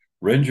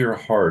Rend your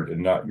heart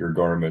and not your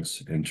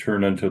garments, and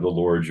turn unto the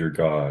Lord your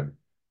God.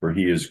 For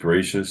he is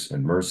gracious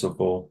and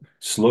merciful,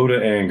 slow to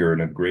anger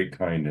and of great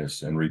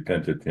kindness, and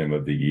repenteth him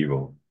of the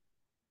evil.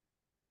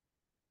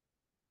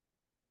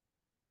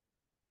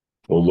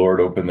 O Lord,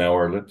 open thou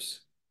our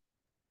lips.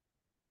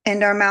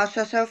 And our mouth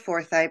shall show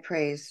forth thy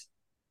praise.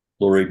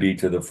 Glory be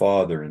to the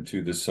Father, and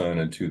to the Son,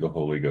 and to the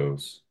Holy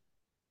Ghost.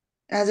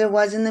 As it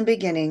was in the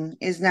beginning,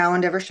 is now,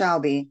 and ever shall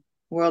be,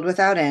 world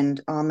without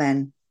end.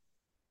 Amen.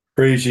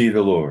 Praise ye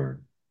the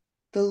Lord.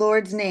 The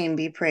Lord's name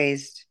be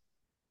praised.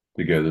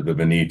 Together the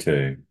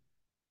Venite.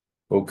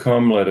 O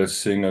come, let us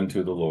sing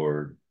unto the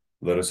Lord.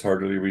 Let us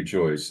heartily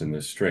rejoice in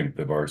the strength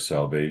of our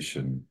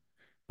salvation.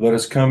 Let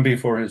us come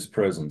before his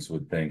presence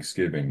with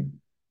thanksgiving,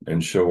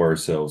 and show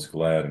ourselves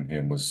glad in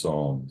him with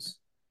psalms.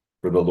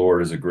 For the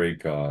Lord is a great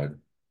God,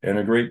 and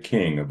a great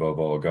King above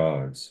all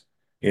gods.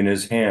 In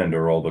his hand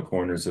are all the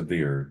corners of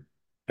the earth,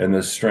 and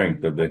the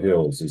strength of the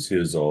hills is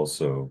his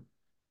also.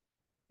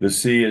 The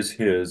sea is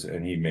his,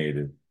 and he made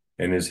it,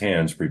 and his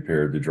hands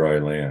prepared the dry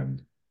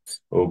land.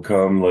 O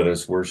come, let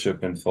us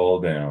worship and fall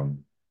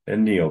down,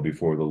 and kneel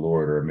before the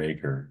Lord our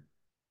Maker.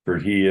 For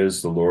he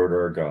is the Lord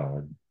our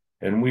God,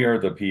 and we are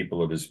the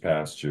people of his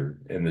pasture,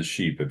 and the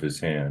sheep of his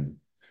hand.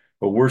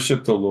 But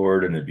worship the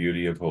Lord in the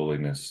beauty of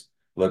holiness.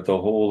 Let the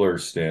whole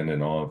earth stand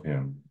in awe of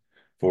him.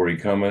 For he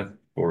cometh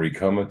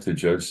to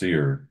judge the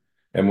earth,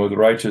 and with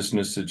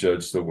righteousness to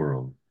judge the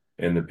world,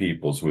 and the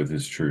peoples with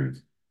his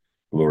truth.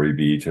 Glory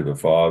be to the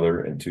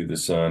Father, and to the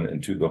Son,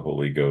 and to the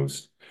Holy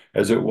Ghost,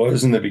 as it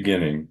was in the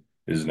beginning,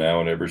 is now,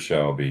 and ever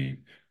shall be,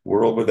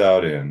 world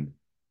without end.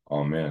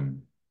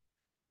 Amen.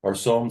 Our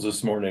Psalms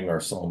this morning are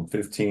Psalm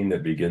 15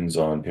 that begins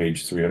on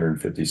page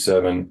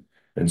 357,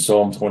 and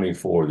Psalm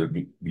 24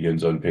 that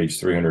begins on page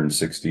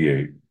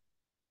 368.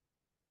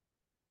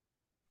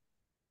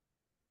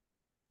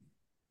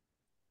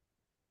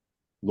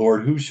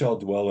 Lord, who shall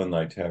dwell in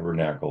thy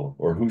tabernacle,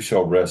 or who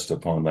shall rest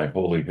upon thy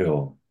holy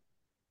hill?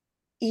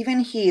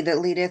 Even he that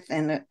leadeth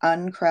an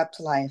uncorrupt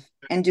life,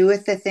 and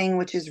doeth the thing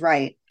which is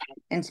right,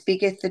 and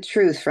speaketh the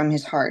truth from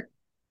his heart.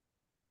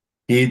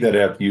 He that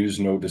hath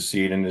used no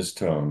deceit in his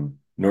tongue,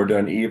 nor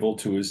done evil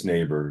to his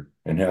neighbor,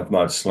 and hath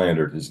not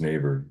slandered his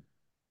neighbor.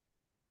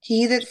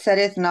 He that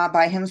sitteth not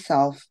by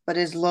himself, but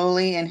is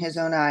lowly in his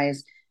own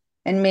eyes,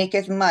 and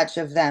maketh much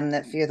of them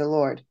that fear the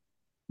Lord.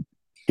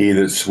 He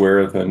that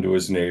sweareth unto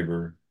his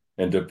neighbor,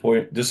 and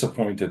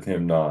disappointeth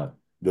him not,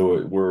 though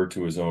it were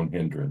to his own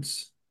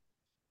hindrance.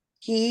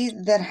 He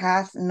that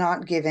hath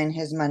not given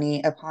his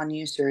money upon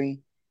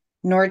usury,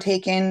 nor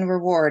taken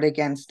reward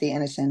against the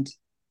innocent.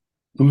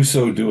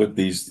 Whoso doeth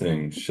these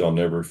things shall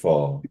never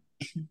fall.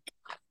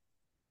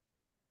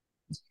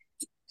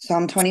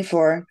 Psalm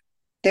 24.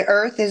 The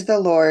earth is the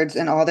Lord's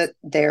and all that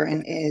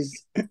therein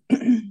is,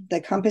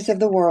 the compass of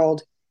the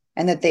world,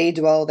 and that they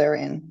dwell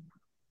therein.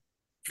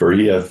 For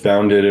he hath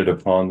founded it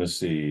upon the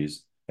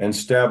seas, and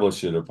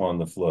established it upon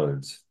the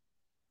floods.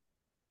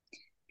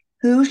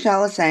 Who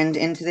shall ascend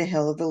into the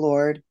hill of the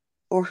Lord,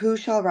 or who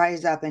shall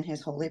rise up in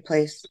his holy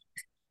place?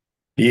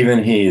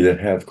 Even he that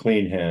hath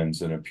clean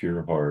hands and a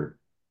pure heart,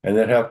 and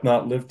that hath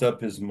not lifted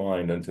up his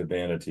mind unto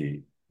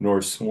vanity,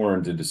 nor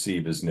sworn to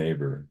deceive his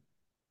neighbor.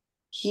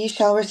 He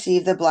shall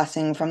receive the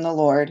blessing from the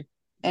Lord,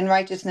 and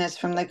righteousness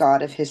from the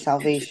God of his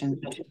salvation.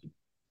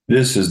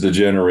 This is the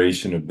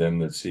generation of them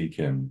that seek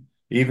him,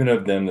 even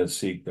of them that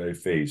seek thy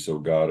face, O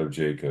God of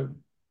Jacob.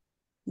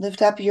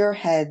 Lift up your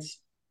heads,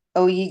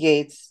 O ye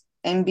gates,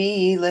 and be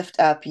ye lift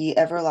up, ye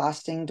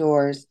everlasting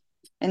doors,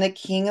 and the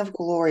King of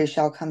glory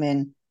shall come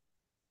in.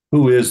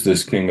 Who is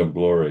this King of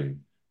glory?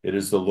 It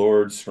is the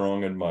Lord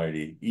strong and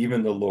mighty,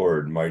 even the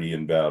Lord mighty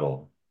in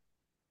battle.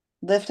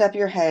 Lift up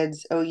your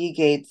heads, O ye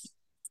gates,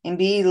 and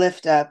be ye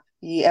lift up,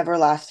 ye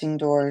everlasting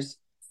doors,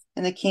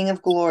 and the King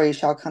of glory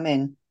shall come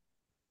in.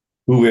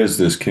 Who is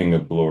this King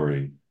of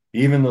glory?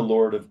 Even the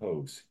Lord of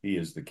hosts, he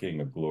is the King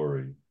of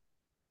glory.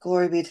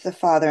 Glory be to the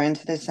Father, and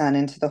to the Son,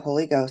 and to the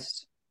Holy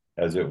Ghost.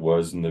 As it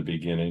was in the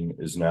beginning,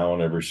 is now,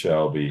 and ever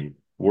shall be,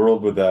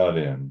 world without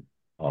end.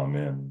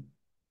 Amen.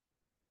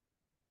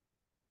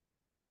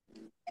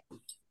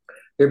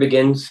 Here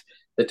begins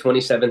the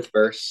 27th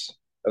verse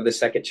of the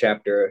second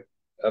chapter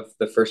of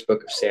the first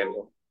book of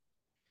Samuel.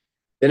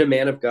 Then a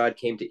man of God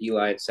came to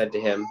Eli and said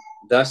to him,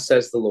 "Thus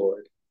says the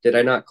Lord, did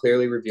I not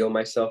clearly reveal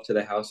myself to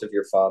the house of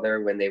your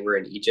father when they were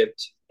in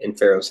Egypt, in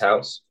Pharaoh's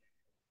house?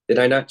 Did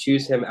I not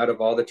choose him out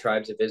of all the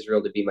tribes of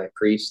Israel to be my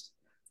priest,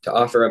 to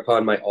offer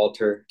upon my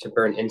altar, to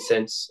burn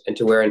incense, and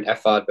to wear an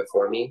ephod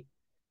before me?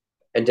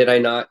 And did I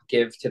not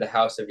give to the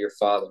house of your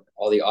father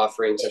all the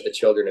offerings of the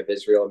children of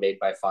Israel made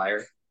by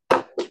fire?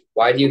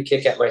 Why do you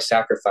kick at my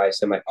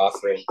sacrifice and my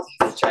offering,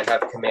 which I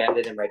have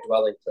commanded in my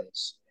dwelling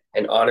place,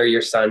 and honor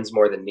your sons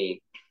more than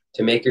me,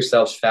 to make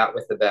yourselves fat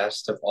with the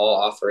best of all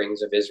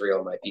offerings of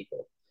Israel, my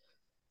people?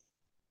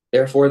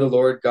 Therefore, the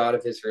Lord God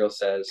of Israel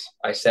says,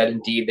 I said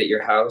indeed that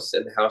your house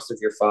and the house of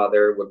your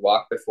father would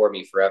walk before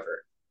me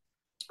forever.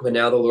 But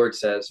now the Lord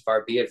says,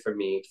 far be it from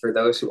me, for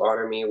those who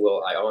honor me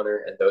will I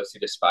honor, and those who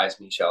despise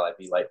me shall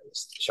be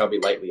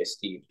lightly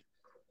esteemed.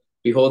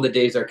 Behold, the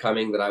days are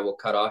coming that I will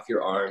cut off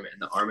your arm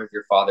and the arm of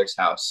your father's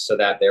house, so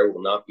that there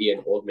will not be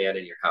an old man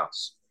in your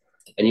house,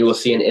 and you will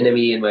see an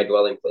enemy in my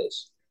dwelling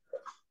place.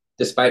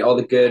 Despite all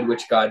the good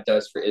which God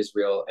does for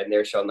Israel, and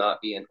there shall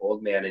not be an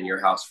old man in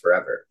your house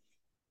forever.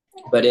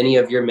 But any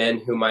of your men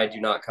whom I do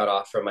not cut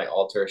off from my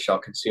altar shall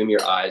consume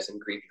your eyes and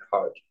grieve your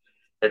heart,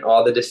 and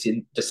all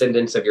the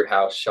descendants of your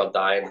house shall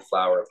die in the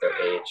flower of their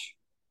age.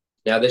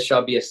 Now this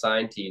shall be a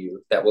sign to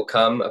you that will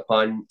come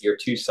upon your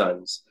two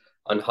sons,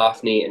 on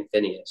Hophni and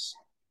Phinehas.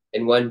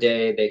 In one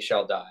day they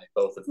shall die,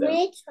 both of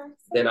them.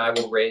 Then I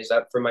will raise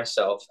up for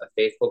myself a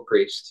faithful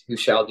priest, who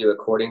shall do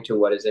according to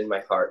what is in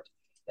my heart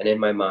and in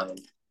my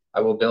mind.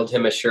 I will build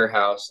him a sure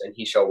house, and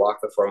he shall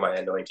walk before my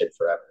anointed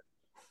forever.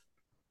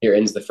 Here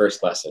ends the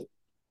first lesson.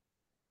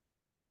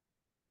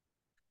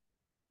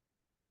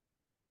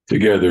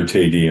 Together,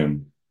 Te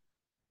Deum.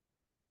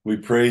 We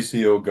praise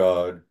thee, O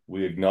God,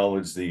 we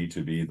acknowledge thee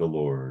to be the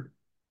Lord.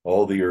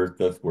 All the earth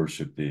doth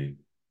worship thee,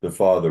 the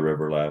Father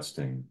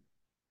everlasting.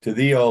 To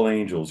thee all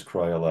angels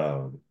cry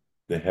aloud,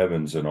 the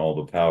heavens and all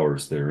the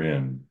powers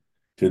therein.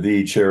 To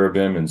thee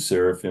cherubim and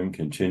seraphim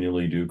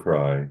continually do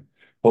cry,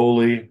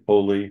 Holy,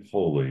 holy,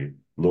 holy,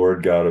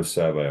 Lord God of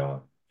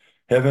Sabaoth.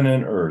 Heaven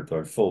and earth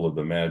are full of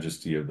the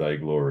majesty of thy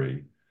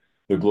glory.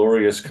 The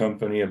glorious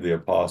company of the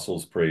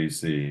apostles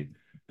praise thee.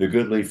 The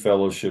goodly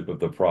fellowship of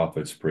the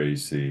prophets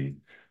praise thee.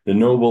 The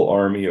noble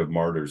army of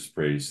martyrs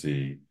praise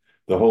thee.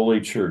 The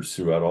holy church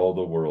throughout all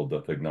the world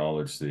doth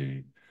acknowledge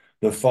thee.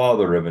 The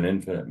Father of an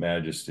infinite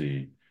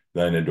majesty,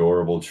 thine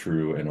adorable,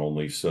 true, and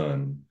only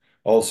Son.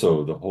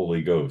 Also the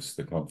Holy Ghost,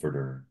 the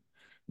Comforter.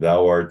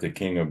 Thou art the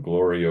King of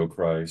glory, O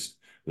Christ.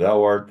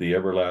 Thou art the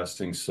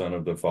everlasting Son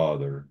of the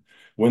Father.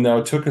 When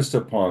thou tookest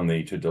upon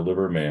thee to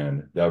deliver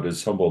man, thou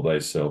didst humble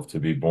thyself to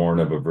be born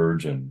of a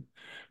virgin.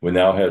 When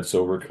thou hadst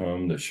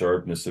overcome the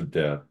sharpness of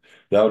death,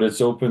 thou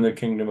didst open the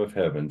kingdom of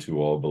heaven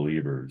to all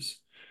believers.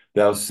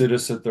 Thou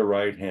sittest at the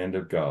right hand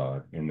of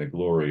God in the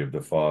glory of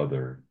the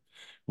Father.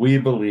 We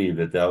believe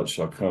that thou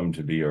shalt come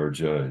to be our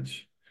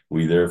judge.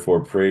 We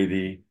therefore pray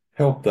thee,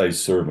 help thy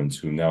servants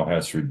whom thou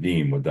hast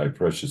redeemed with thy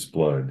precious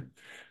blood.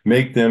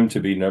 Make them to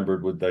be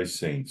numbered with thy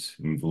saints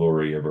in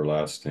glory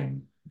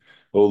everlasting.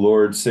 O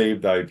Lord,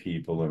 save thy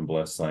people and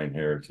bless thine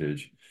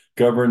heritage.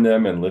 Govern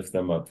them and lift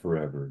them up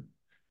forever.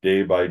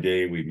 Day by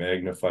day we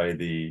magnify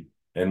thee,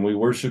 and we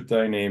worship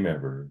thy name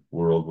ever,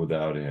 world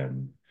without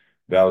end.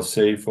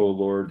 Vouchsafe, O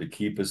Lord, to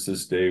keep us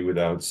this day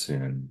without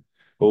sin.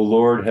 O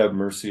Lord, have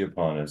mercy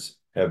upon us,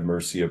 have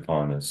mercy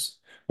upon us.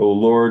 O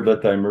Lord,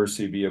 let thy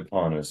mercy be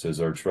upon us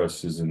as our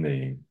trust is in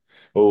thee.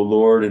 O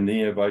Lord, in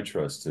thee have I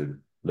trusted,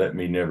 let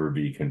me never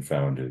be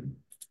confounded.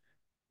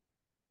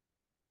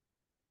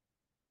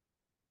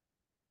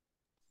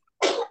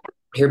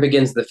 Here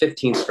begins the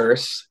 15th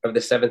verse of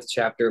the 7th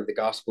chapter of the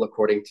Gospel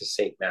according to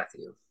St.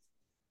 Matthew.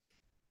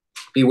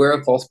 Beware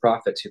of false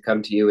prophets who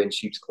come to you in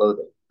sheep's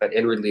clothing, but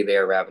inwardly they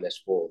are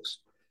ravenous wolves.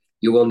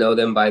 You will know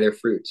them by their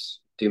fruits.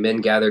 Do men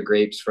gather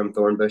grapes from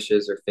thorn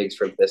bushes or figs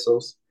from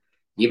thistles?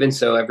 Even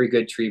so, every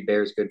good tree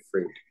bears good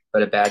fruit,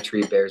 but a bad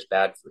tree bears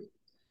bad fruit.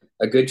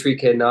 A good tree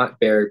cannot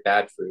bear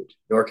bad fruit,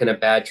 nor can a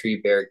bad tree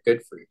bear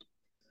good fruit.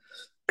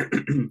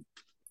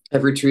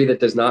 Every tree that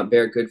does not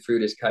bear good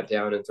fruit is cut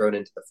down and thrown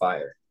into the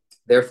fire.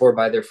 Therefore,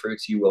 by their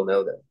fruits you will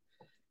know them.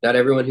 Not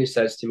everyone who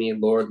says to me,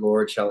 Lord,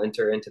 Lord, shall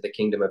enter into the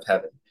kingdom of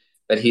heaven,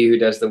 but he who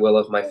does the will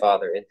of my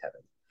Father in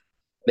heaven.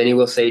 Many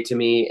will say to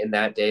me in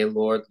that day,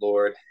 Lord,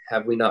 Lord,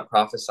 have we not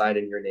prophesied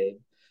in your name,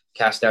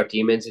 cast out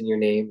demons in your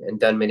name, and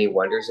done many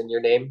wonders in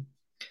your name?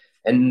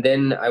 And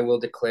then I will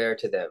declare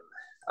to them,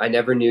 I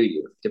never knew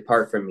you.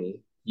 Depart from me,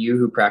 you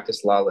who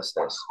practice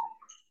lawlessness.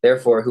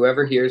 Therefore,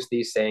 whoever hears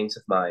these sayings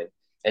of mine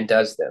and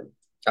does them,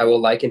 I will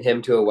liken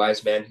him to a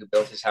wise man who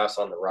built his house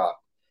on the rock.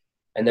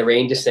 And the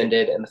rain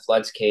descended, and the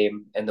floods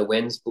came, and the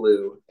winds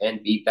blew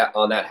and beat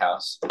on that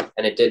house,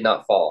 and it did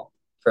not fall,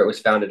 for it was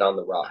founded on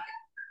the rock.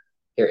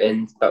 Here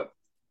ends, but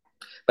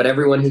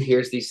everyone who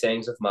hears these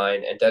sayings of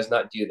mine and does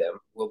not do them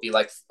will be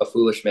like a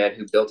foolish man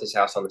who built his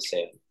house on the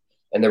sand.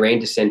 And the rain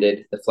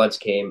descended, the floods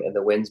came, and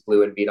the winds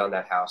blew and beat on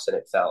that house, and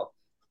it fell,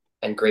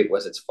 and great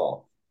was its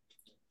fall.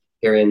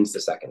 Here ends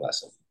the second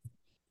lesson.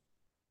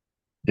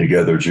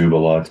 Together,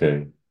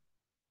 Jubilate.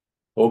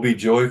 O be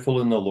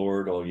joyful in the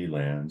Lord, all ye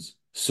lands.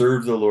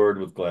 Serve the Lord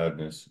with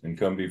gladness, and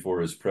come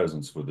before his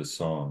presence with a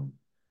song.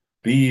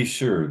 Be ye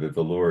sure that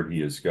the Lord,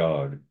 he is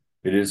God.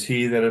 It is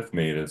he that hath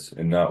made us,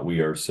 and not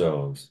we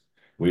ourselves.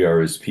 We are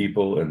his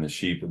people, and the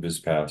sheep of his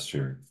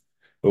pasture.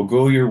 O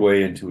go your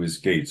way into his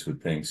gates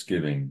with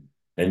thanksgiving,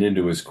 and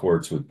into his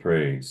courts with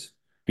praise.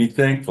 Be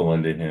thankful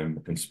unto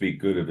him, and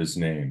speak good of his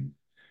name.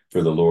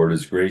 For the Lord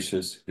is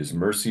gracious, his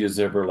mercy is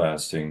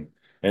everlasting,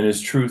 and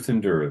his truth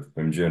endureth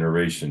from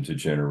generation to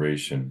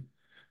generation.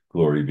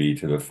 Glory be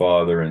to the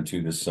Father, and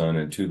to the Son,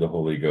 and to the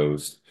Holy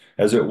Ghost,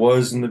 as it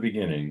was in the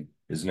beginning,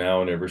 is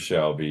now, and ever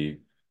shall be,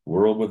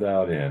 world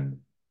without end.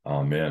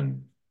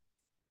 Amen.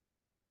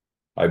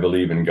 I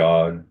believe in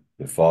God,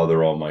 the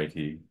Father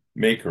Almighty,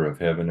 maker of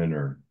heaven and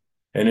earth,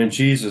 and in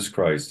Jesus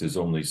Christ, his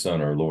only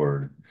Son, our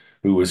Lord,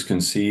 who was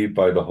conceived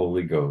by the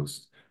Holy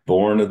Ghost,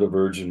 born of the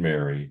Virgin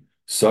Mary,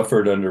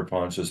 suffered under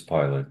Pontius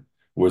Pilate,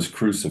 was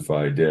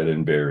crucified, dead,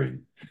 and buried.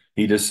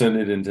 He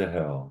descended into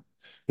hell.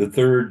 The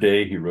third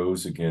day he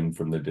rose again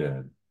from the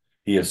dead.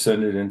 He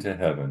ascended into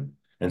heaven,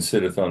 and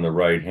sitteth on the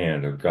right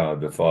hand of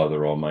God the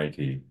Father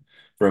Almighty.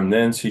 From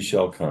thence he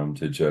shall come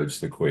to judge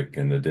the quick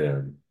and the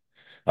dead.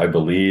 I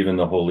believe in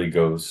the Holy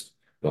Ghost,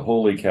 the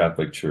Holy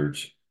Catholic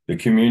Church, the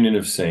communion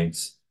of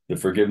saints, the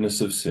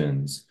forgiveness of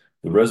sins,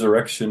 the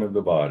resurrection of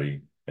the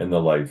body, and the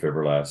life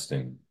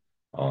everlasting.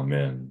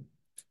 Amen.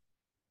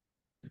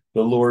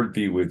 The Lord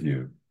be with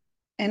you.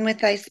 And with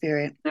thy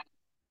spirit.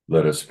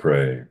 Let us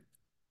pray.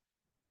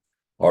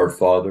 Our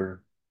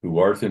Father, who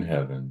art in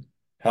heaven,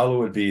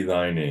 hallowed be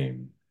thy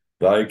name.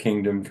 Thy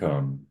kingdom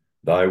come,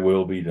 thy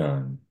will be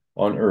done,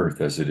 on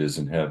earth as it is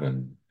in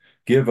heaven.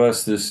 Give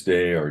us this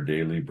day our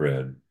daily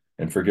bread,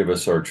 and forgive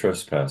us our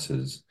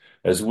trespasses,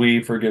 as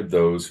we forgive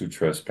those who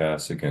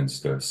trespass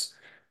against us.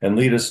 And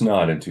lead us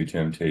not into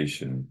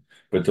temptation,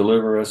 but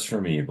deliver us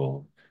from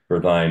evil. For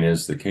thine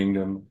is the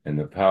kingdom, and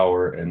the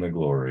power, and the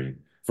glory,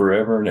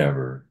 forever and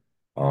ever.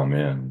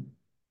 Amen.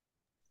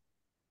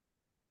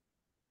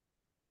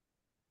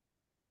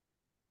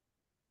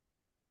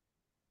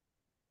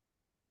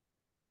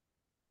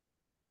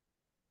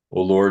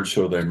 O Lord,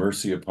 show thy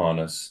mercy upon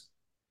us.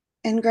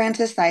 And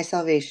grant us thy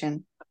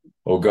salvation.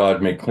 O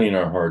God, make clean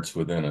our hearts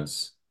within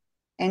us.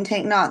 And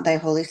take not thy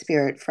Holy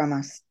Spirit from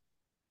us.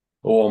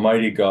 O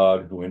Almighty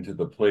God, who into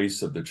the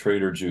place of the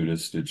traitor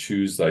Judas did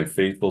choose thy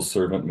faithful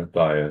servant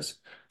Matthias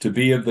to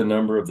be of the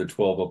number of the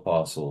 12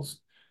 apostles,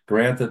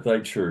 grant that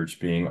thy church,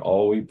 being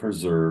always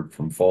preserved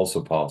from false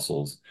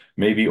apostles,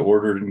 may be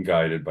ordered and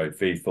guided by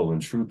faithful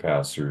and true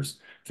pastors,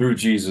 through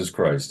Jesus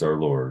Christ our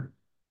Lord.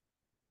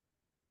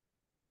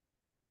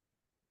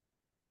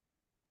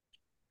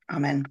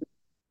 Amen.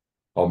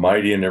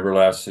 Almighty and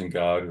everlasting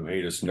God, who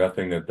hatest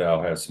nothing that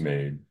thou hast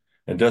made,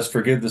 and dost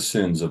forgive the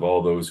sins of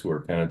all those who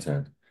are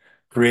penitent,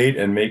 create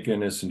and make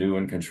in us new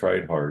and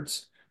contrite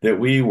hearts, that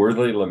we,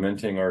 worthily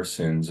lamenting our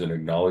sins and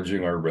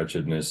acknowledging our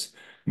wretchedness,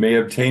 may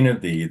obtain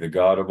of thee, the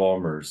God of all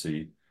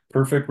mercy,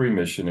 perfect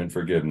remission and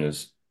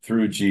forgiveness,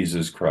 through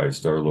Jesus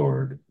Christ our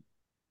Lord.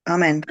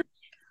 Amen.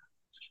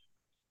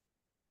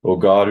 O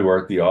God, who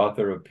art the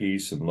author of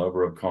peace and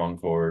lover of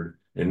concord,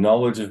 in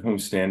knowledge of whom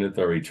standeth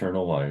our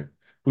eternal life,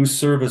 whose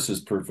service is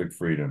perfect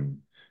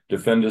freedom,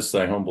 defend us,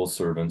 thy humble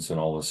servants, in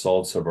all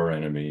assaults of our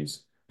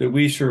enemies, that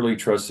we, surely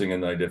trusting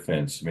in thy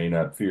defense, may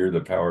not fear the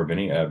power of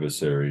any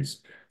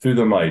adversaries, through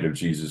the might of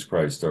Jesus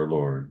Christ our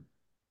Lord.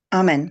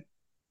 Amen.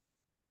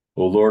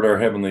 O Lord, our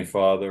heavenly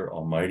Father,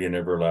 almighty and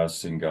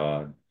everlasting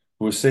God,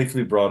 who has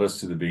safely brought us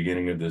to the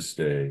beginning of this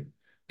day,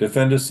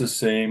 defend us the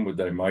same with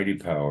thy mighty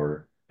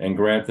power, and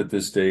grant that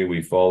this day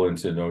we fall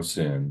into no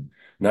sin,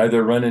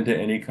 neither run into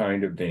any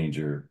kind of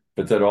danger,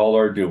 but that all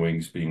our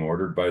doings, being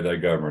ordered by thy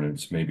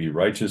governance, may be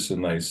righteous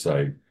in thy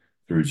sight,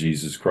 through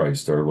Jesus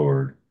Christ our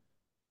Lord.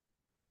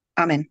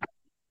 Amen.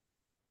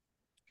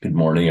 Good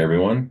morning,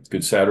 everyone.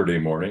 Good Saturday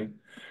morning.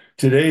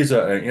 Today's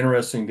an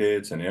interesting day.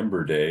 It's an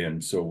Ember Day,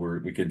 and so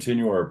we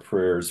continue our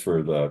prayers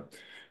for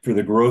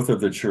the growth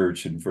of the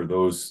church and for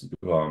those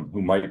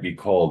who might be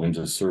called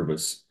into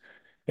service.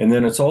 And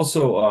then it's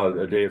also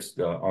a day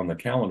on the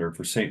calendar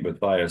for Saint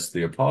Matthias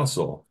the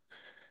Apostle.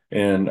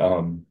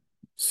 And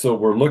so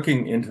we're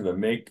looking into the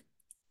makeup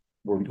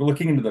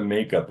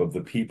of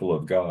the people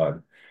of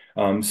God.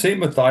 Saint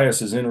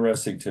Matthias is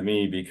interesting to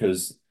me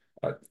because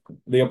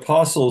the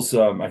apostles,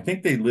 I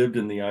think they lived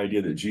in the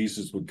idea that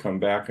Jesus would come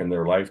back in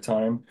their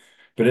lifetime.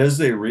 But as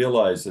they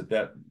realized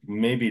that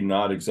maybe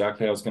not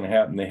exactly how it's going to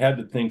happen, they had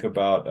to think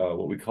about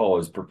what we call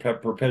as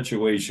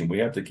perpetuation. We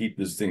have to keep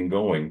this thing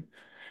going.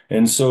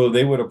 And so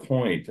they would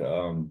appoint,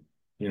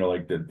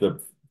 like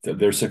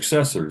their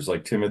successors,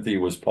 like Timothy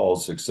was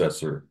Paul's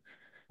successor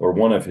or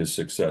one of his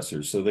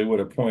successors. So they would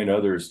appoint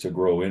others to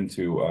grow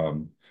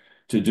into,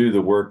 to do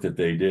the work that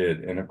they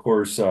did. And of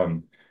course,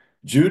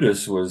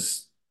 Judas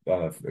was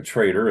a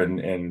traitor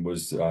and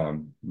was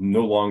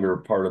no longer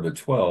part of the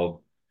 12.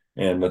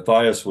 And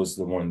Matthias was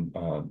the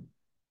one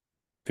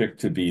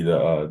picked to be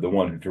the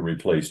one to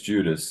replace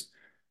Judas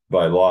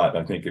by lot.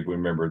 I think if we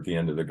remember at the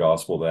end of the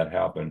gospel that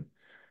happened.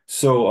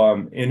 So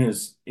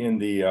in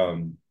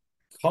the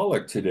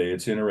collect today,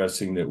 it's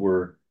interesting that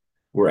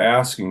we're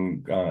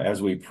asking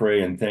as we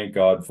pray and thank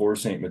God for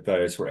Saint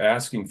Matthias, we're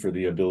asking for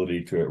the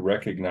ability to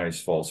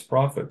recognize false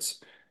prophets.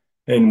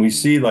 And we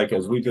see, like,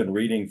 as we've been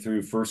reading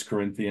through 1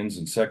 Corinthians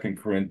and 2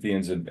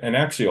 Corinthians and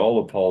actually all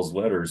of Paul's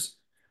letters,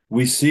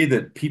 we see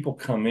that people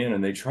come in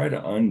and they try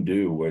to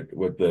undo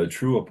what the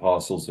true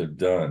apostles have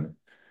done.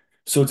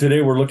 So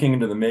today we're looking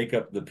into the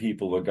makeup of the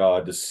people of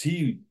God to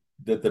see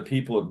that the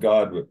people of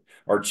God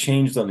are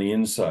changed on the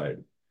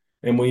inside.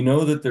 And we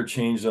know that they're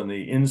changed on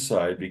the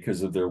inside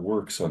because of their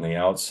works on the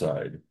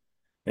outside.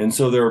 And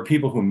so there are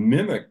people who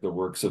mimic the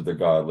works of the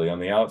godly on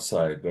the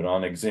outside, but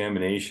on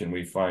examination,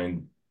 we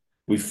find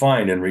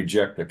and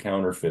reject the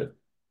counterfeit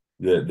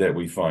that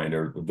we find,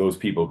 or those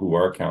people who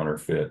are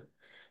counterfeit.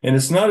 And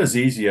it's not as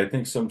easy. I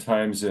think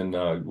sometimes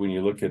when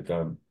you look at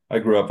I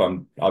grew up,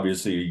 I'm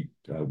obviously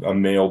a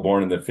male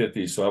born in the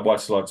 50s, so I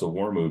watched lots of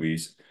war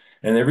movies,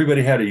 and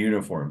everybody had a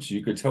uniform, so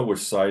you could tell which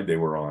side they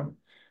were on.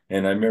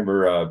 And I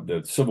remember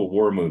the Civil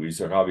War movies,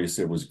 and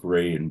obviously it was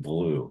gray and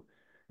blue.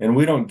 And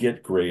we don't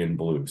get gray and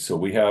blue, so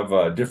we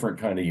have different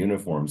kind of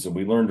uniforms, and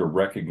we learn to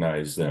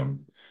recognize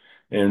them.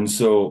 And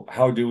so,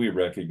 how do we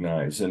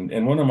recognize?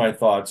 And one of my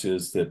thoughts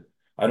is that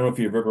I don't know if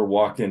you've ever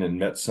walked in and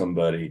met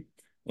somebody,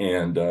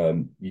 and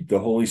the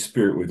Holy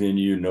Spirit within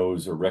you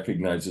knows or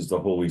recognizes the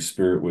Holy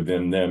Spirit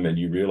within them, and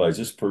you realize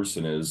this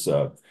person is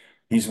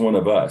he's one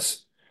of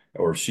us,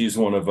 or she's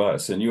one of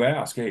us. And you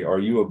ask, "Hey, are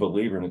you a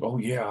believer?" And they go, "Oh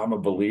yeah, I'm a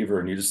believer."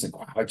 And you just think,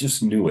 "Wow, I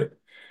just knew it."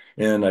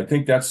 And I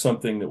think that's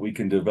something that we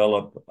can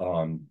develop.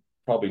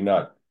 Probably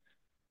not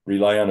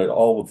rely on it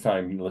all the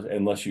time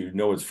unless you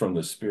know it's from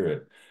the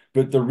Spirit.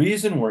 But the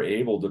reason we're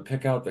able to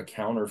pick out the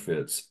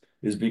counterfeits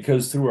is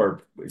because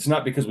it's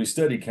not because we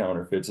study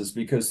counterfeits, it's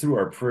because through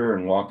our prayer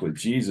and walk with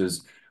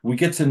Jesus, we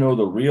get to know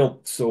the real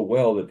so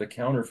well that the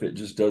counterfeit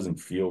just doesn't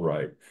feel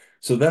right.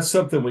 So that's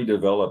something we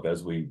develop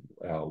as we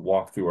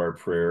walk through our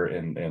prayer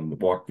and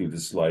walk through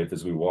this life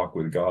as we walk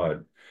with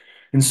God.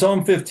 In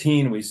Psalm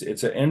 15,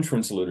 it's an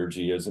entrance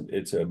liturgy,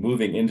 it's a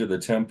moving into the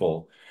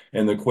temple.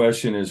 And the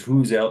question is,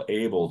 who's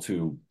able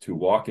to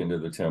walk into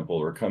the temple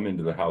or come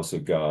into the house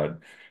of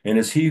God? And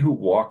it's he who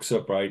walks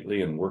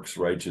uprightly and works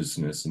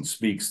righteousness and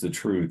speaks the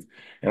truth.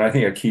 And I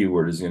think a key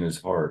word is in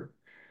his heart.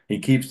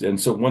 And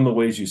so one of the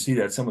ways you see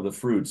that, some of the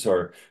fruits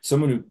are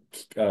someone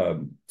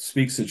who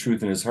speaks the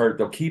truth in his heart,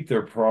 they'll keep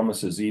their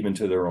promises even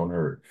to their own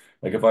hurt.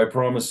 Like if I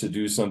promise to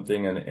do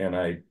something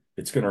and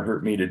it's going to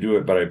hurt me to do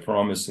it, but I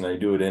promise and I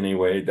do it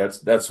anyway.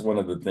 That's one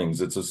of the things.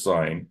 It's a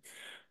sign.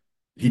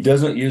 He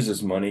doesn't use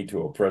his money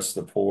to oppress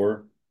the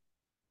poor.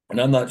 And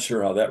I'm not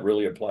sure how that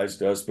really applies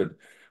to us, but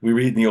we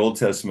read in the Old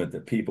Testament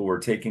that people were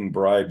taking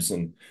bribes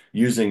and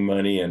using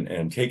money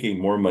and taking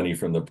more money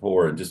from the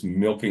poor and just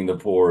milking the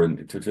poor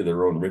and to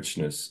their own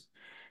richness.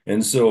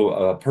 And so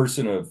a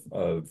person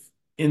of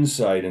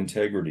inside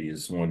integrity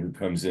is one who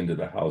comes into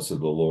the house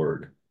of the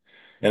Lord.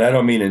 And I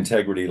don't mean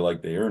integrity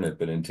like they earn it,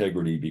 but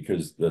integrity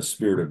because the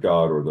Spirit of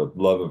God or the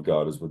love of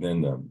God is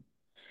within them.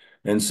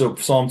 And so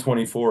Psalm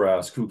 24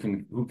 asks, who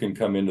can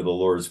come into the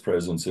Lord's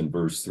presence in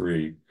verse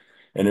 3?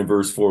 And in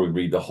verse 4, we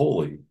read the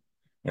holy.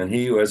 And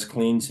he who has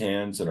clean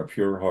hands and a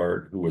pure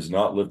heart, who has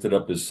not lifted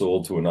up his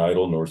soul to an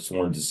idol nor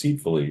sworn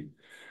deceitfully.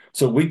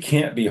 So we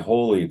can't be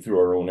holy through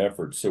our own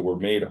efforts. So we're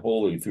made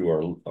holy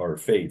through our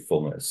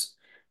faithfulness.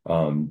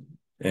 And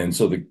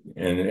so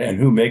and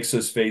who makes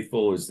us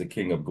faithful is the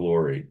King of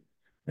glory.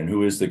 And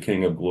who is the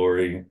King of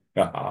glory?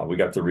 We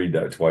got to read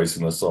that twice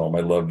in the Psalm.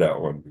 I love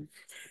that one.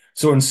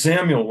 So in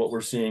Samuel, what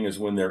we're seeing is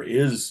when there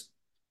is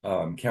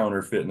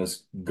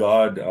counterfeitness,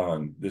 God,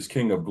 this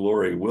King of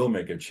glory, will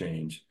make a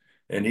change.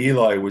 And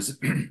Eli was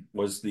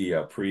was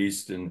the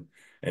priest and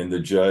the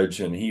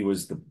judge, and he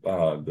was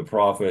the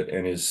prophet,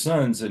 and his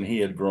sons, and he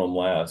had grown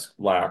lax,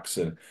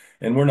 and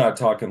we're not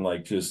talking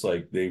like just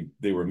like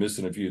they were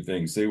missing a few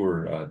things. They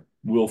were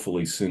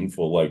willfully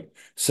sinful, like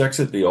sex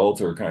at the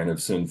altar kind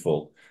of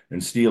sinful,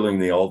 and stealing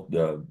the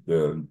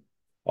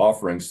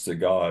offerings to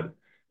God.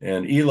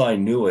 And Eli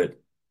knew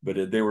it,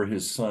 but they were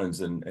his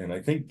sons, and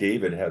I think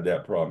David had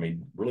that problem. He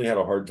really had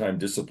a hard time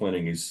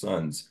disciplining his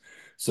sons.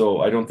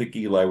 So I don't think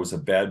Eli was a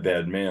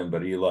bad man,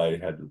 but Eli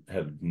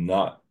had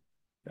not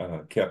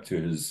kept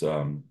to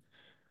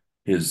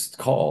his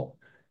call.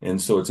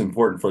 And so it's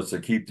important for us to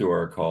keep to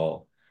our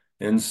call.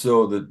 And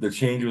so the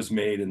change was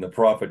made, and the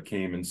prophet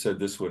came and said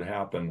this would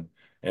happen,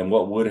 and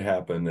what would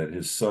happen, that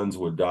his sons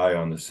would die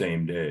on the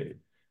same day.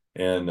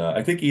 And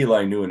I think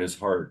Eli knew in his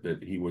heart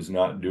that he was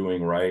not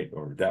doing right,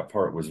 or that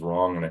part was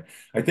wrong. And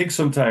I think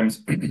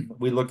sometimes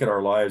we look at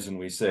our lives and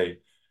we say,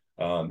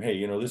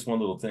 hey, this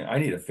one little thing, I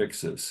need to fix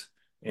this.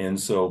 And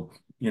so,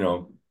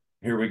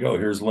 here we go.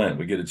 Here's Lent.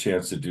 We get a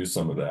chance to do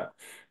some of that.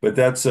 But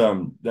that's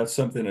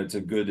something that's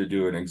a good to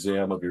do an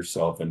exam of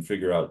yourself and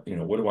figure out,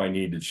 what do I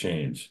need to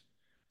change?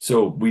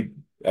 So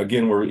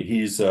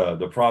he's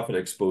the prophet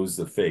exposed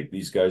the fake.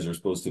 These guys are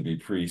supposed to be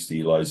priests,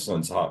 Eli's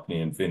sons,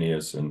 Hophni and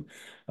Phinehas, and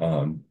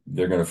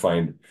they're gonna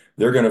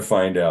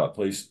find out.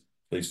 Play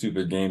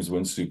stupid games,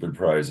 win stupid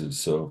prizes.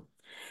 So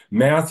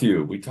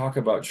Matthew, we talk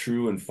about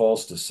true and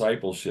false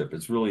discipleship.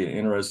 It's really an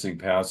interesting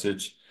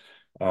passage.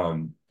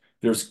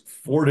 There's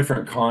 4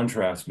 different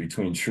contrasts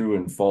between true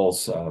and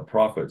false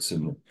prophets,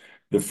 and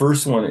the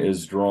first one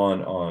is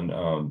drawn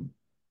on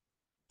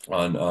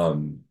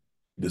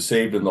the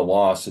saved and the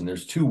lost, and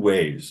there's 2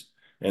 ways,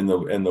 and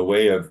the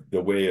way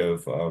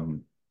of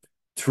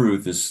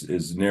truth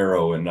is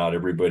narrow, and not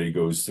everybody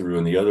goes through,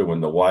 and the other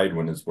one, the wide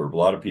one, is where a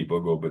lot of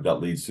people go, but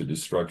that leads to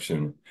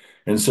destruction.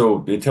 And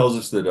so it tells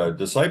us that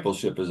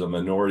discipleship is a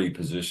minority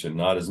position.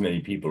 Not as many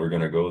people are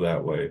going to go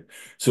that way.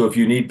 So if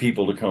you need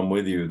people to come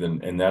with you,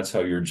 and that's how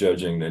you're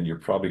judging, then you're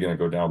probably going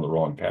to go down the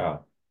wrong path.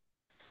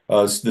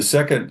 The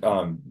second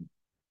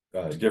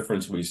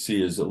difference we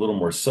see is a little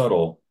more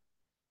subtle,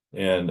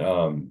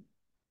 and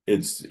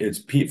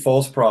it's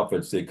false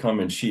prophets. They come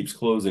in sheep's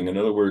clothing. In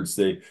other words,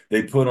 they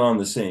put on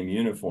the same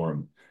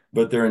uniform,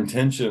 but their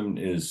intention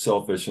is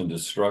selfish and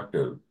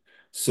destructive.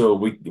 So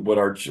what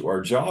our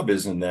job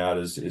is in that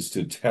is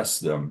to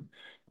test them,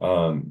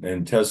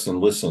 and test and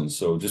listen.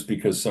 So just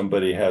because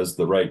somebody has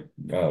the right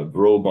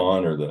robe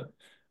on, or the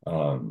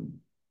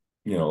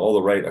all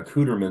the right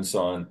accoutrements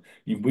on,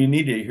 we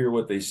need to hear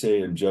what they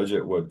say and judge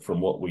it from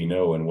what we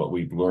know and what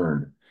we've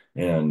learned.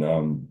 And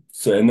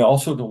and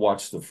also to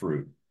watch the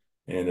fruit.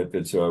 And if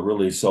it's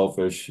really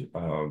selfish,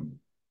 and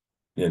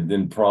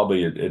then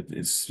probably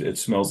it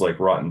smells like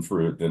rotten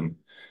fruit, then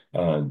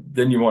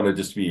you want to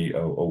just be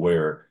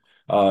aware.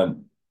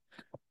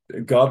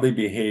 Godly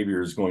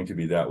behavior is going to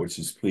be that which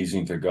is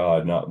pleasing to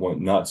God,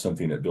 not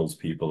something that builds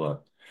people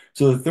up.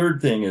 So the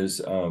third thing is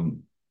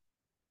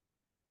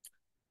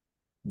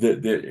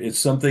that it's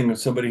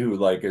somebody who,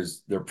 like,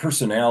 is their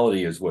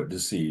personality is what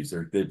deceives.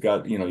 They've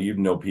got,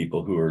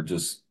 people who are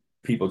just,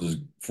 people just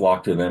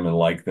flock to them and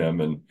like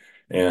them,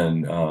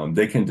 and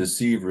they can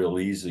deceive real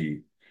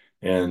easy.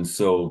 And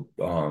so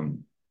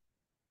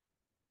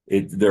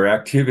their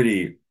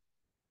activity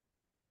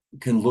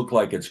can look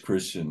like it's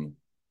Christian,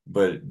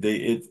 but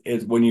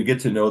when you get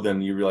to know them,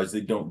 you realize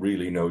they don't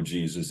really know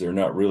Jesus. They're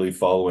not really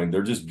following.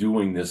 They're just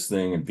doing this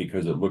thing and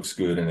because it looks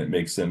good and it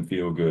makes them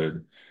feel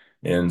good.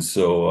 And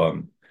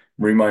so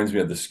reminds me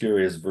of the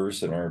scariest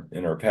verse in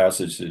our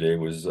passage today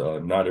was,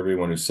 not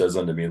everyone who says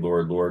unto me,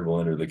 Lord, Lord, will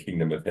enter the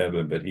kingdom of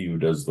heaven, but he who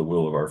does the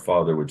will of our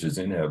Father which is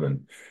in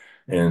heaven.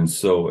 And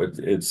so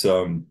it's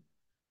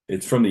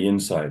from the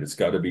inside. It's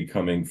got to be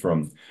coming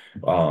from,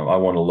 I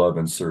want to love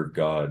and serve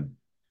God.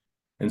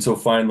 And so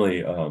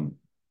finally,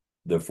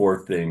 the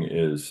fourth thing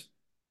is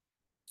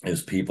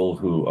people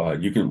who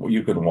you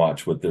can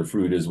watch what their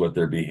fruit is, what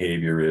their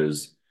behavior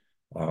is,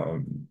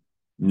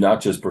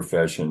 not just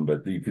profession,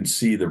 but you can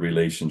see the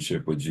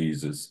relationship with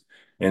Jesus.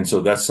 And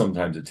so that's,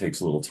 sometimes it takes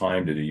a little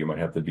time to do. You might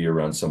have to be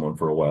around someone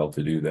for a while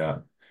to do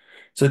that.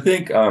 So I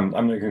think I'm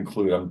going to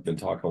conclude. I've been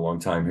talking a long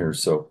time here.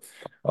 So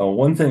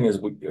one thing is,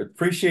 we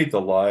appreciate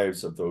the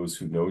lives of those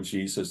who know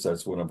Jesus.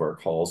 That's one of our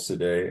calls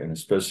today, and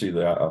especially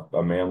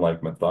a man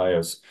like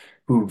Matthias,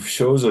 who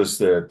shows us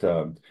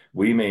that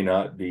we may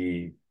not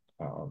be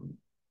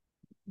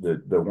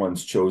the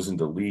ones chosen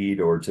to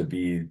lead or to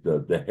be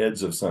the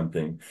heads of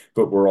something,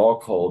 but we're all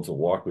called to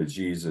walk with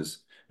Jesus,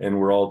 and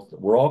we're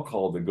all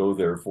called to go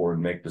therefore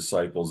and make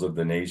disciples of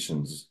the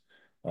nations,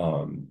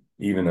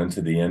 even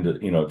unto the end of,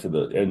 to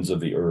the ends of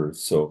the earth.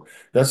 So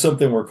that's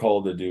something we're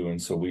called to do,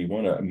 and so we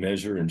want to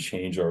measure and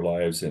change our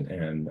lives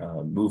and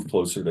move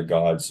closer to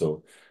God,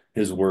 so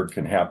His work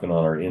can happen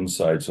on our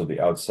inside, so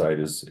the outside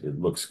it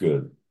looks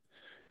good.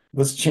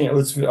 Let's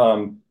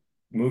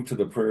move to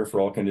the prayer for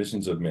all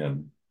conditions of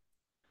men.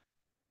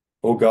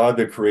 O God,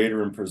 the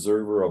creator and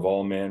preserver of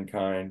all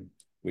mankind,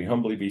 we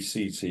humbly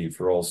beseech thee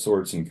for all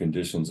sorts and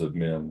conditions of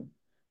men,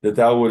 that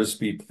thou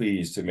wouldest be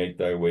pleased to make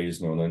thy ways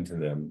known unto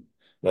them,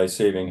 thy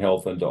saving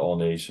health unto all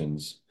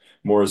nations.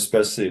 More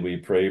especially we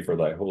pray for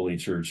thy holy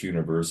church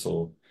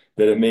universal,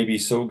 that it may be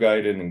so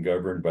guided and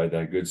governed by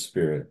thy good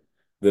spirit,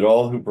 that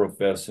all who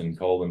profess and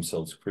call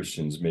themselves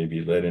Christians may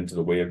be led into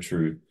the way of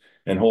truth,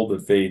 and hold the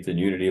faith and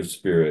unity of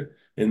spirit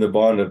in the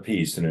bond of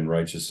peace and in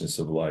righteousness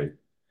of life.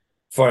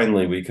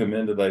 Finally, we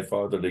commend to thy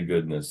fatherly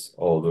goodness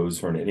all those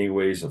who are in any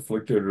ways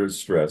afflicted or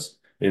distressed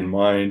in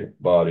mind,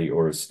 body,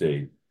 or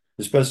estate,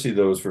 especially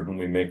those for whom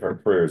we make our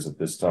prayers at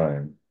this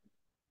time.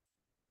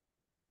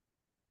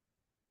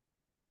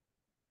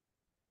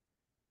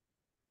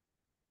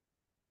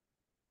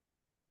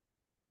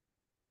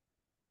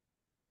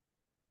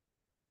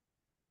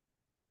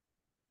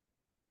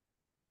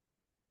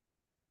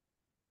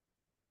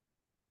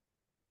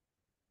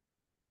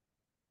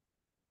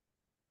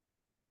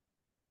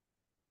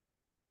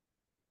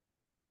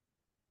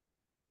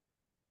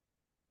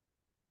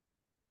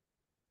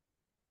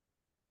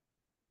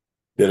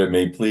 That it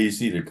may please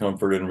thee to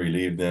comfort and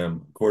relieve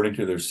them according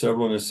to their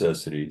several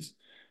necessities,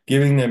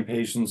 giving them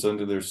patience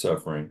unto their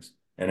sufferings,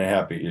 and a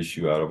happy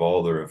issue out of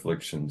all their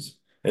afflictions.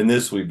 And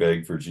this we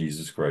beg for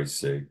Jesus Christ's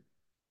sake.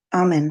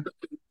 Amen.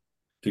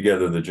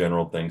 Together the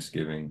general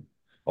thanksgiving.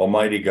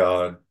 Almighty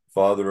God,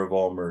 Father of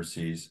all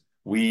mercies,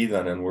 we,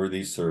 thine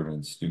unworthy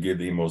servants, do give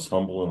thee most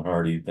humble and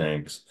hearty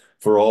thanks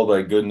for all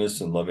thy goodness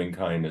and loving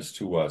kindness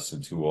to us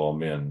and to all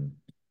men.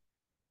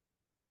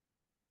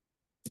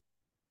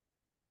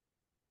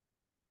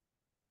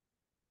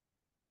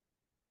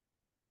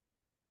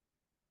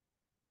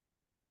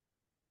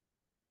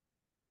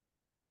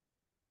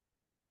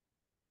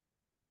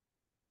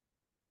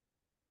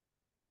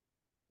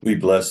 We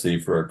bless thee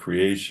for our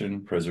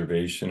creation,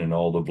 preservation, and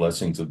all the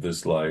blessings of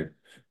this life,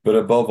 but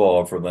above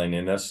all for thine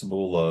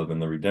inestimable love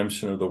and the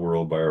redemption of the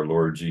world by our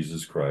Lord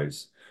Jesus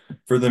Christ,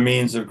 for the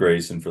means of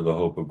grace and for the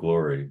hope of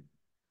glory.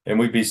 And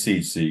we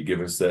beseech thee, give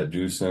us that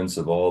due sense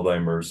of all thy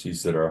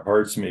mercies, that our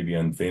hearts may be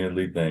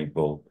unfeignedly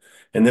thankful,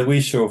 and that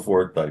we show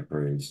forth thy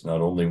praise, not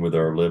only with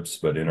our lips,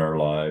 but in our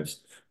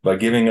lives, by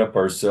giving up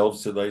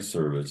ourselves to thy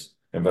service,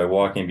 and by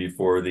walking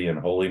before thee in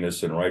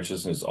holiness and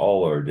righteousness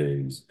all our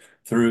days,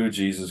 through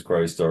Jesus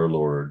Christ our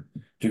Lord,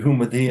 to whom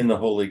with thee and the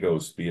Holy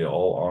Ghost be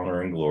all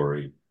honor and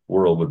glory,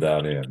 world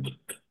without end.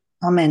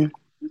 Amen.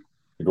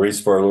 The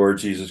grace of our Lord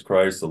Jesus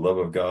Christ, the love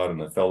of God,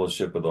 and the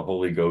fellowship of the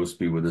Holy Ghost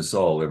be with us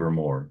all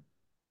evermore.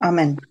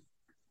 Amen.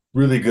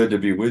 Really good to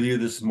be with you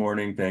this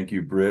morning. Thank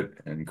you, Britt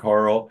and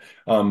Carl.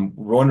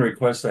 One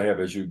request I have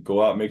as you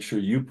go out, make sure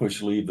you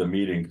push leave the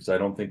meeting because I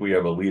don't think we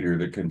have a leader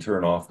that can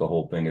turn off the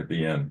whole thing at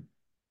the end.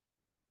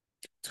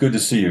 It's good to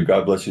see you.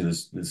 God bless you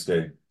this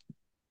day.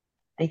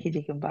 Thank you,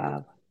 Deacon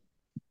Bob.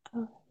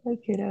 Oh,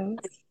 look at us.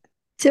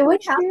 So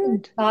what That's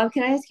happened, good. Bob?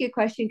 Can I ask you a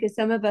question? Because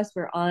some of us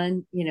were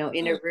on, in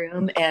a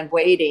room and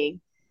waiting,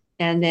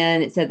 and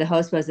then it said the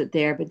host wasn't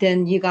there, but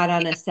then you got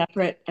on a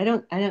separate. I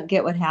don't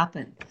get what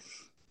happened.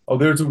 Oh,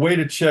 there's a way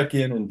to check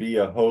in and be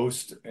a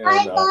host,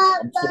 and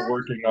I'm still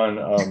working on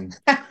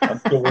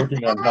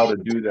how to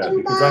do that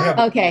because I have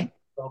Okay.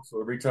 so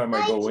every time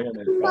I go in,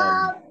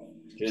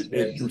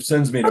 it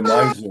sends me to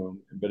my Zoom,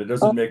 but it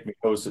doesn't make me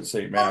host at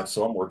St. Matt's,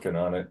 so I'm working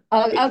on it.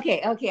 Oh,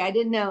 okay. I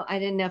didn't know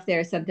if there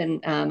was something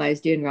I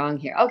was doing wrong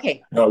here.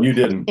 Okay. No, you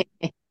didn't.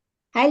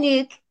 Hi,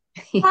 Luke.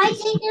 Hi,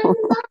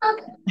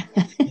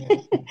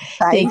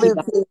 Thank you,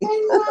 Bob. Lucy.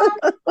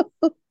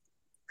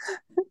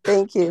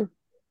 Thank you.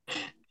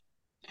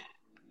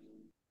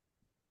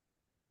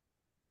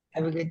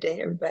 Have a good day,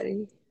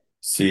 everybody.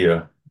 See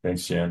ya.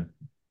 Thanks, Jan.